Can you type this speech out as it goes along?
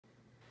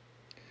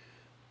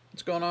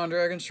What's going on,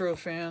 Dragon's Throat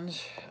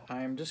fans?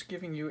 I'm just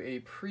giving you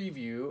a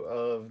preview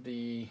of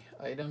the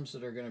items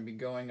that are going to be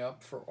going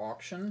up for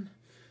auction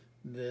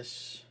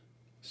this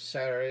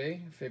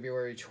Saturday,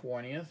 February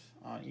 20th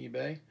on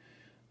eBay.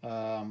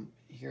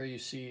 Here you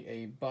see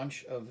a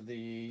bunch of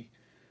the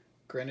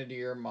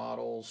Grenadier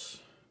models,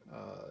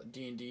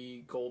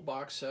 D&D gold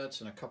box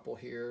sets, and a couple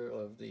here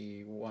of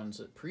the ones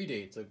that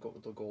predate the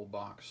gold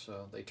box.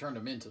 They turned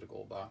them into the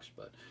gold box,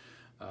 but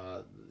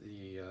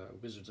the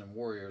Wizards and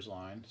Warriors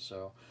line.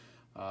 So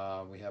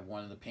we have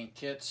one of the paint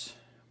kits,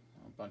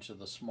 a bunch of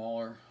the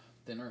smaller,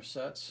 thinner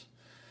sets.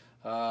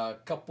 A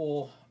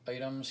couple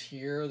items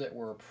here that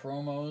were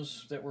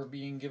promos that were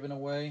being given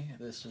away.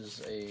 This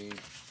is a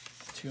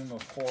Tomb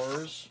of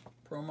Horrors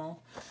promo.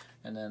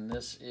 And then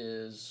this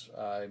is,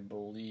 I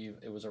believe,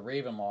 it was a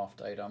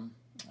Ravenloft item.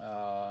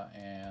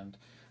 And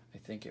I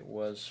think it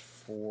was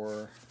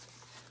for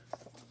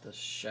the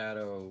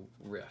Shadow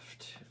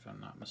Rift, if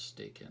I'm not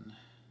mistaken.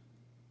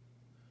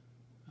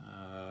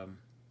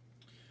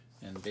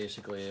 And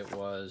basically it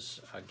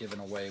was given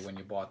away when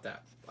you bought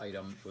that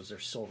item. It was their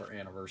silver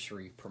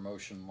anniversary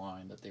promotion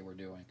line that they were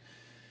doing.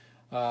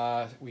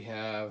 We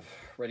have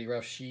Ready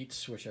Rough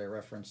sheets, which I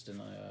referenced in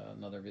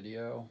another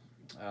video.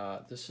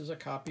 This is a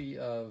copy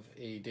of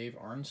a Dave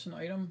Arneson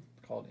item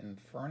called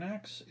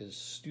Infernax. Is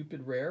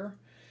stupid rare,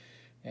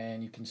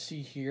 and you can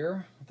see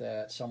here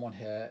that someone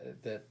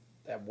had that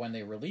when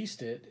they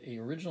released it, he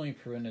originally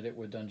printed it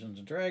with Dungeons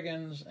and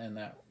Dragons, and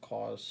that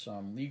caused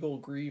some legal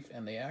grief,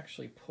 and they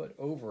actually put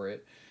over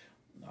it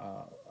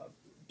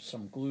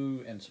some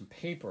glue and some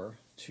paper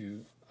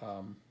to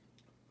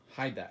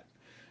hide that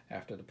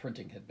after the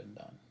printing had been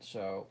done.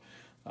 So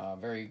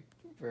very,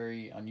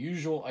 very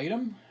unusual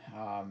item,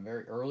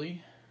 very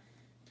early.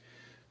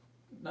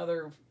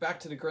 Another, back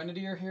to the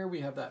Grenadier here,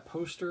 we have that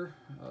poster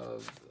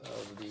of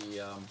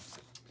the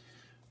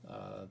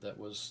that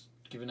was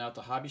given out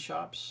to hobby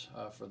shops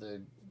for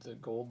the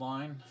gold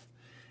line.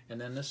 And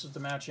then this is the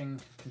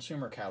matching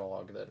consumer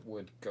catalog that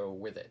would go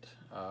with it,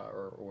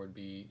 or would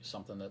be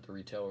something that the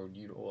retailer would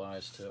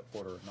utilize to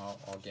order.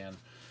 And again,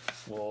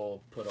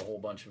 we'll put a whole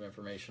bunch of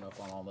information up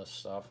on all this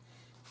stuff.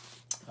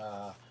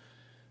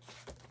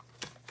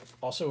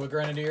 Also a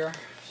Grenadier,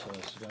 so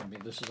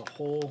this is a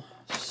whole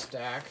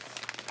stack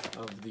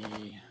of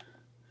the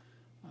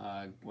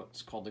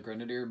what's called the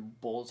Grenadier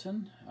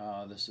Bulletin.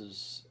 This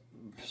is,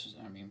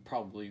 I mean,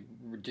 probably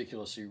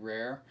ridiculously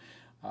rare.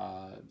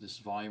 This is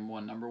volume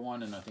 1, number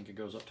 1, and I think it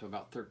goes up to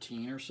about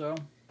 13 or so.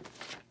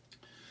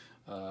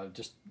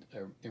 Just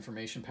an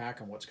information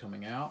pack on what's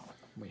coming out.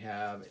 We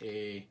have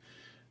a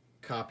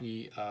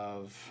copy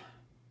of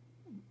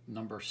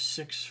number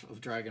 6 of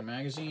Dragon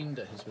Magazine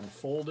that has been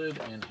folded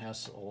and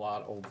has a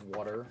lot of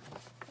water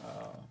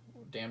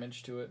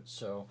damage to it,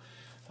 so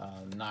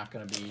not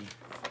going to be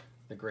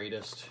the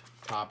greatest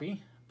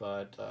copy,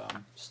 but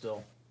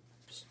still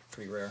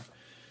pretty rare.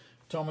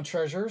 Tome of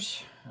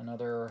Treasures,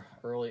 another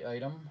early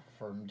item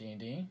from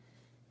D&D.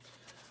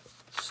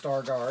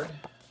 Starguard,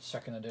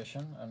 2nd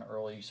edition, an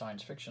early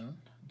science fiction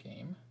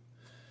game.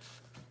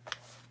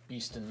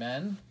 Beast and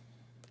Men,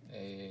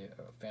 a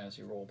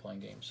fantasy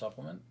role-playing game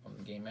supplement from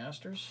the Game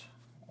Masters.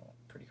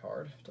 Pretty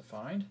hard to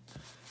find.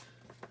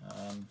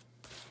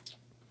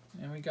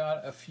 And we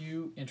got a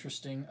few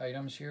interesting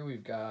items here.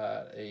 We've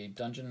got a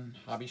Dungeon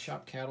Hobby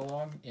Shop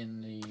catalog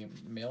in the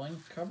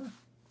mailing cover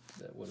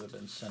that would have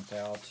been sent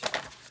out.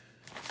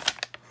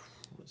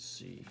 Let's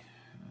see.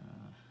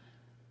 I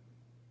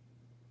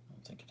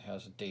don't think it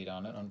has a date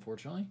on it,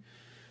 unfortunately,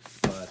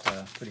 but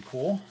pretty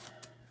cool.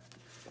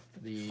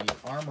 The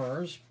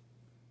Armory's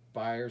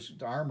Buyer's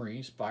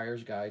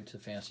Guide to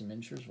Fantasy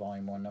Miniatures,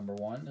 Volume 1, Number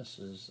 1. This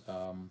is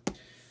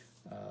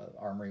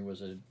Armory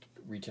was a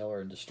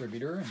retailer and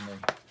distributor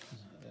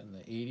in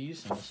the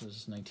 80s, and this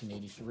is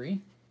 1983.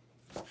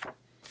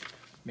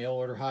 Mail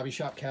order hobby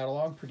shop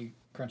catalog, pretty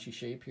crunchy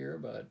shape here,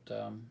 but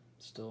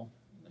still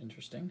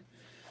interesting.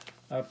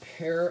 A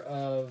pair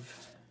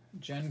of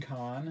Gen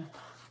Con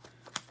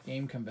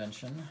game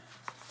convention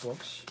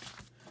books.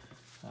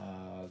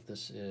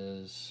 This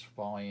is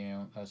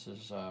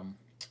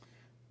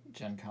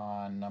Gen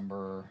Con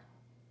number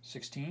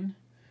 16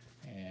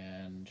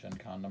 and Gen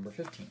Con number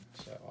 15.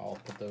 So I'll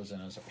put those in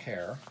as a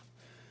pair.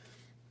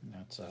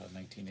 That's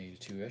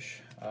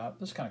 1982-ish.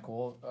 This is kind of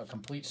cool. A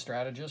Complete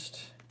Strategist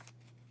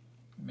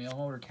mail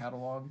order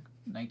catalog,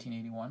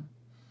 1981.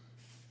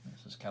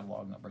 This is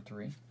catalog number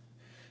 3.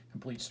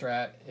 Complete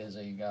Strat is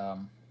a,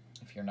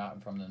 if you're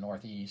not from the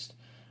Northeast,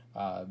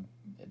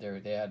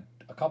 they had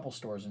a couple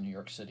stores in New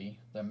York City.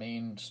 The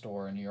main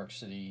store in New York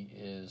City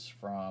is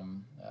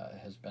from,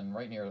 has been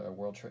right near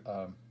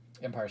the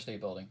Empire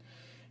State Building,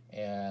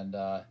 and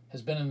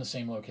has been in the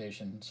same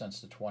location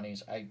since the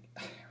 20s.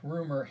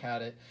 Rumor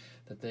had it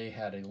that they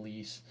had a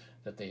lease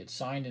that they had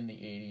signed in the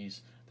 80s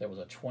that was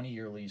a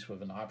 20-year lease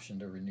with an option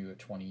to renew it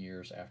 20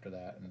 years after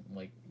that, and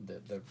like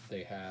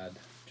they had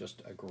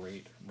just a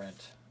great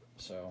rent.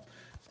 So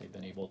they've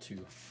been able to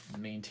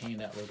maintain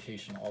that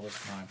location all this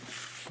time.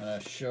 I'm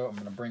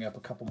going to bring up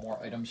a couple more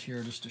items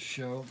here just to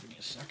show. Give me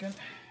a second.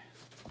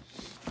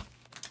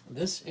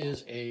 This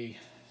is a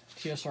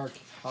TSR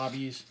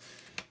Hobbies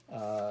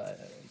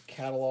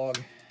catalog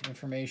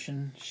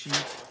information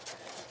sheet.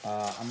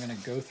 I'm going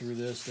to go through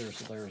this.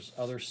 There's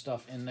other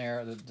stuff in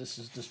there. This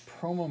is just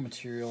promo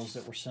materials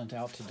that were sent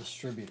out to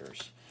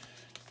distributors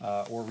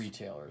or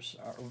retailers.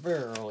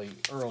 Very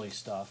early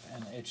stuff,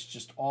 and it's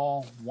just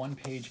all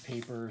one-page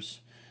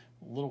papers,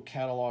 little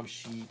catalog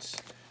sheets.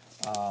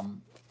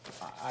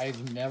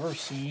 I've never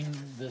seen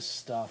this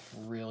stuff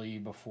really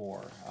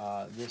before.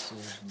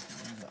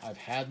 I've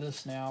had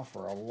this now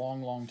for a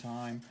long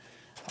time,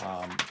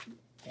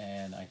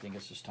 and I think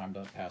it's just time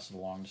to pass it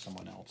along to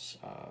someone else.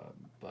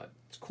 But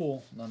it's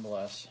cool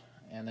nonetheless.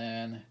 And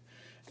then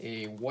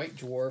a White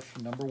Dwarf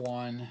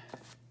 #1.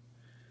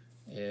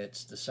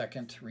 It's the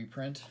second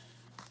reprint,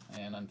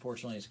 and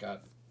unfortunately it's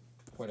got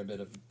quite a bit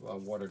of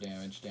water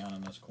damage down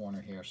in this corner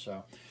here,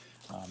 so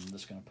I'm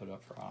just going to put it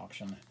up for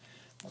auction.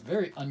 A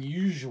very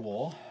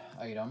unusual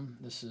item.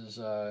 This is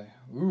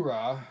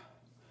Ura,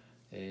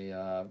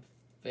 a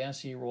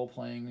fantasy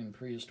role-playing in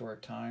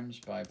prehistoric times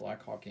by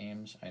Blackhawk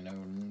Games. I know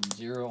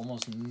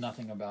almost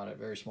nothing about it.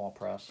 Very small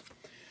press.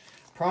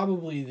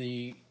 Probably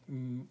the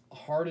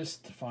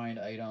hardest to find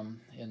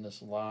item in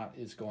this lot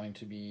is going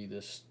to be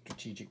this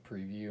Strategic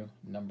Preview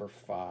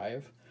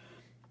 #5.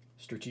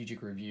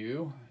 Strategic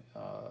Review,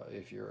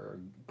 if you're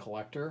a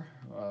collector,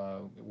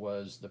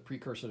 was the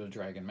precursor to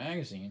Dragon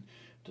Magazine.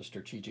 The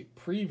Strategic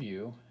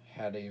Preview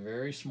had a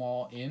very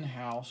small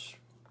in-house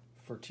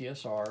for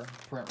TSR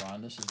print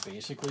run. This is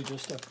basically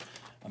just a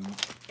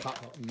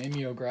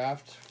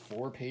mimeographed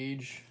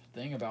 4-page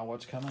thing about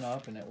what's coming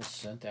up, and it was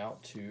sent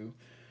out to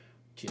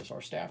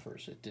TSR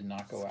staffers. It did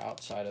not go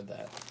outside of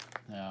that.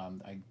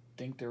 I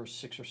think there were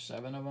 6 or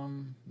 7 of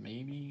them,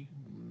 maybe.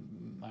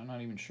 I'm not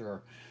even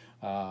sure.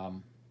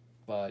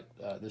 But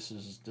this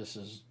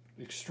is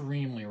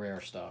extremely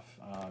rare stuff.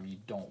 You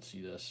don't see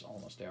this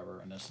almost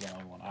ever, and this is the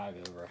only one I've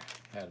ever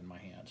had in my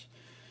hands.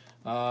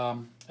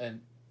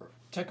 And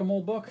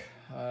Tech-A-Mole book.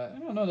 I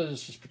don't know that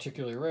this is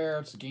particularly rare.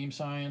 It's game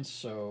science,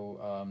 so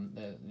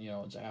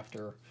it's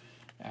after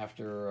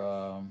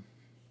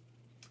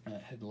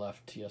it had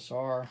left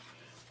TSR.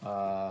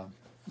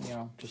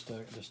 Just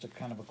a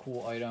kind of a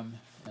cool item.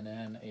 And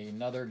then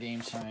another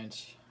game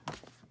science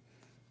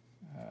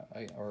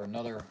or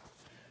another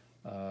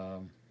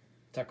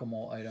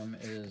Tech-A-Mole item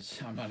is,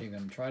 I'm not even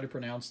going to try to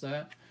pronounce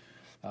that.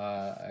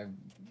 I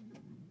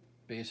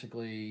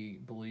basically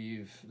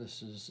believe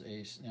this is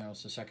it's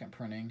the second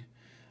printing.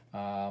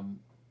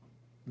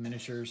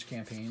 Miniatures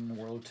campaign, The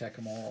World of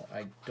Tech-A-Mole.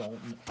 I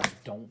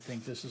don't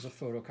think this is a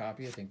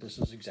photocopy. I think this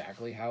is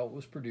exactly how it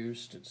was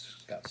produced.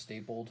 It's got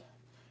stapled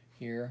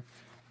here,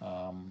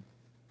 but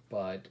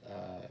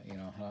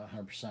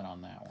 100%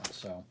 on that one.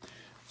 So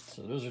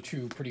those are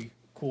two pretty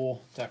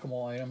cool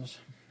Tech-A-Mole items.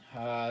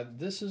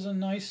 This is a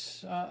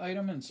nice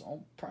item, and it's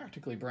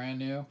practically brand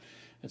new.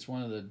 It's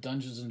one of the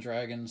Dungeons and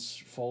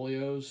Dragons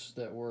folios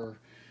that were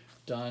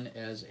done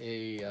as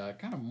a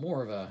kind of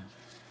more of a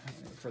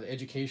for the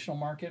educational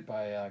market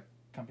by a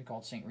company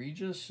called St.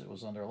 Regis. It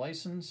was under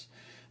license.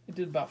 They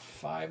did about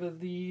 5 of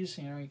these.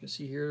 You can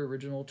see here,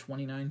 original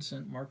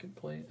 29-cent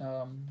marketplace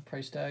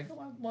price tag. A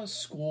lot of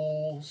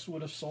schools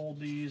would have sold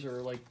these,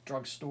 or like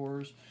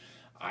drugstores.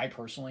 I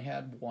personally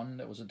had one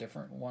that was a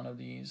different one of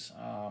these,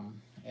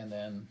 and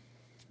then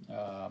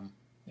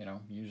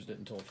used it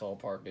until it fell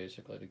apart,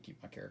 basically, to keep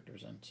my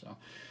characters in. So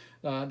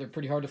they're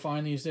pretty hard to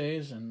find these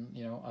days, and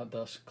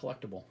thus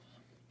collectible.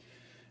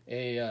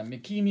 A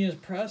McKeemia's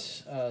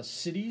Press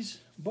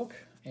Cities book,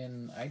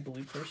 and I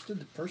believe first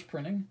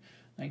printing,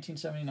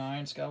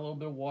 1979. It's got a little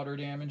bit of water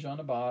damage on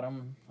the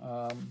bottom,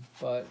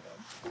 but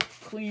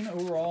clean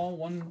overall.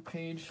 One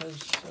page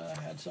has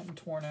had something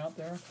torn out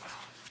there.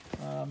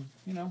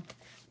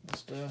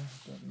 Just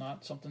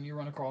not something you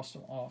run across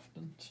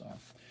often. So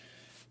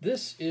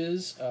this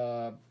is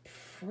a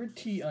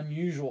pretty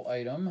unusual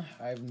item.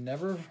 I've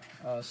never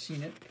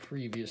seen it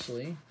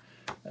previously.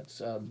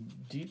 That's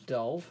Deep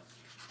Delve.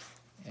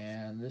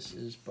 And this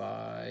is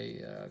by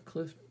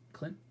Clint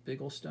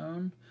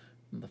Bigglestone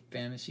from the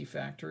Fantasy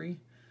Factory. It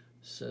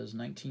says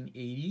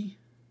 1980.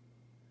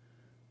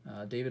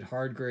 David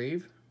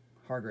Hargrave.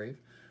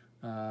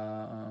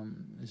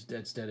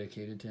 It's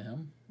dedicated to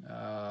him.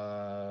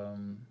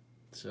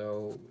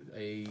 So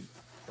a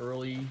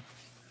early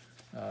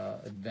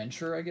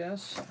adventure, I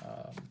guess.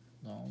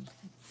 Kind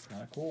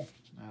of cool.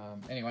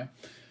 Anyway,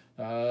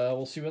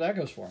 we'll see what that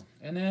goes for.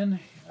 And then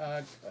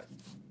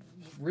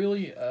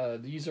really,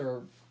 these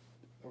are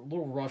a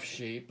little rough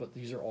shape, but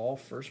these are all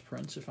first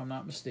prints, if I'm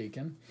not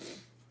mistaken.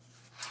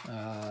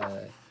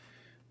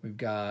 We've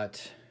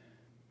got,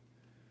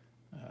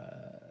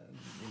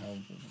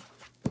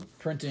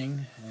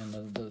 printing,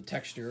 and the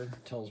texture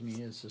tells me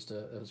it's just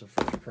a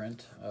first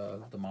print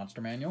of the Monster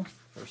Manual,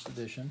 first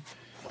edition.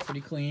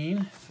 Pretty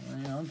clean,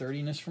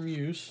 dirtiness from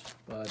use,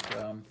 but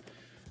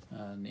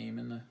name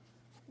in the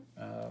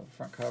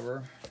front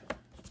cover.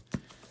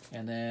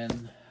 And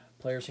then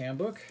Player's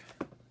Handbook.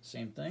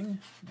 Same thing,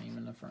 name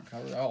in the front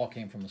cover. They all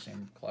came from the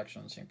same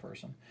collection, the same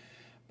person.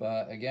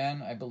 But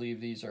again, I believe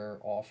these are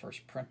all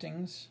first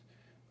printings.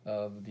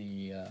 of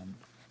the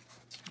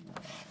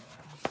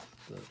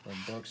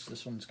books.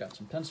 This one's got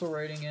some pencil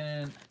writing in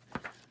it.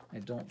 I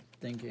don't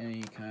think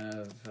any kind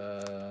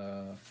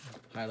of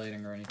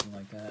highlighting or anything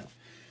like that.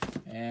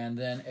 And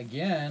then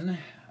again,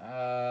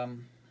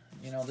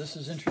 you know, this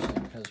is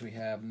interesting because we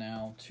have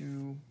now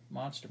 2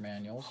 monster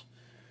manuals.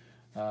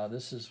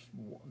 This is,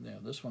 you know,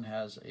 this one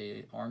has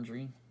a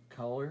orangey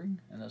coloring,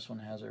 and this one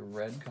has a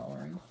red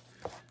coloring.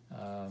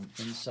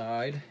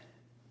 Inside,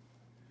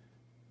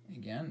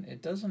 again,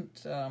 it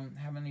doesn't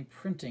have any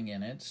printing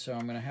in it, so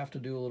I'm going to have to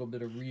do a little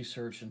bit of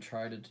research and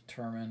try to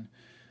determine,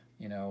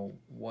 you know,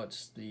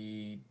 what's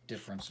the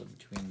difference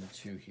between the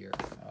 2 here.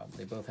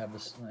 They both have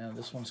this,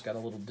 this one's got a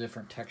little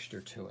different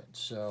texture to it,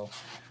 so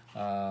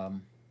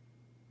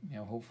you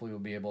know, hopefully we'll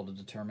be able to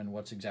determine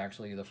what's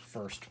exactly the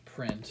first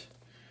print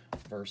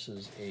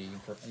versus a,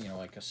 you know,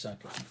 like a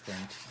second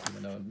print,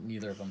 even though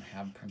neither of them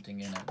have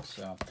printing in it.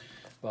 So,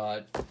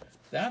 but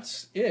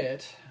that's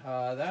it.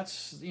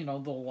 That's, you know,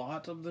 the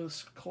lot of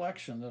this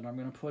collection that I'm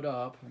going to put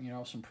up. You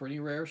know, some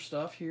pretty rare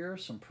stuff here,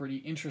 some pretty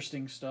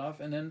interesting stuff,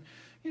 and then,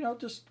 you know,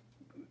 just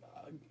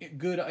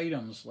good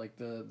items like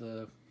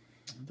the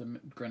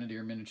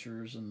Grenadier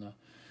miniatures and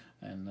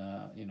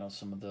you know,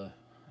 some of the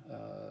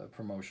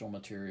promotional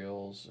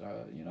materials,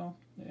 you know,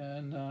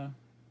 and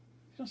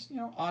just, you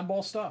know,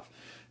 oddball stuff.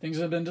 Things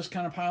that have been just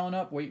kind of piling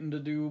up, waiting to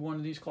do one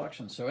of these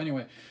collections. So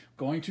anyway,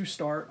 going to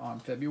start on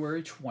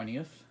February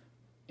 20th,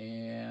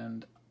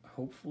 and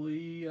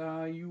hopefully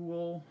you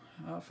will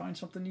find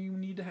something you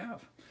need to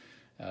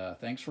have.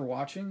 Thanks for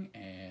watching,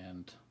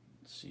 and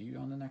see you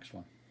on the next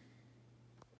one.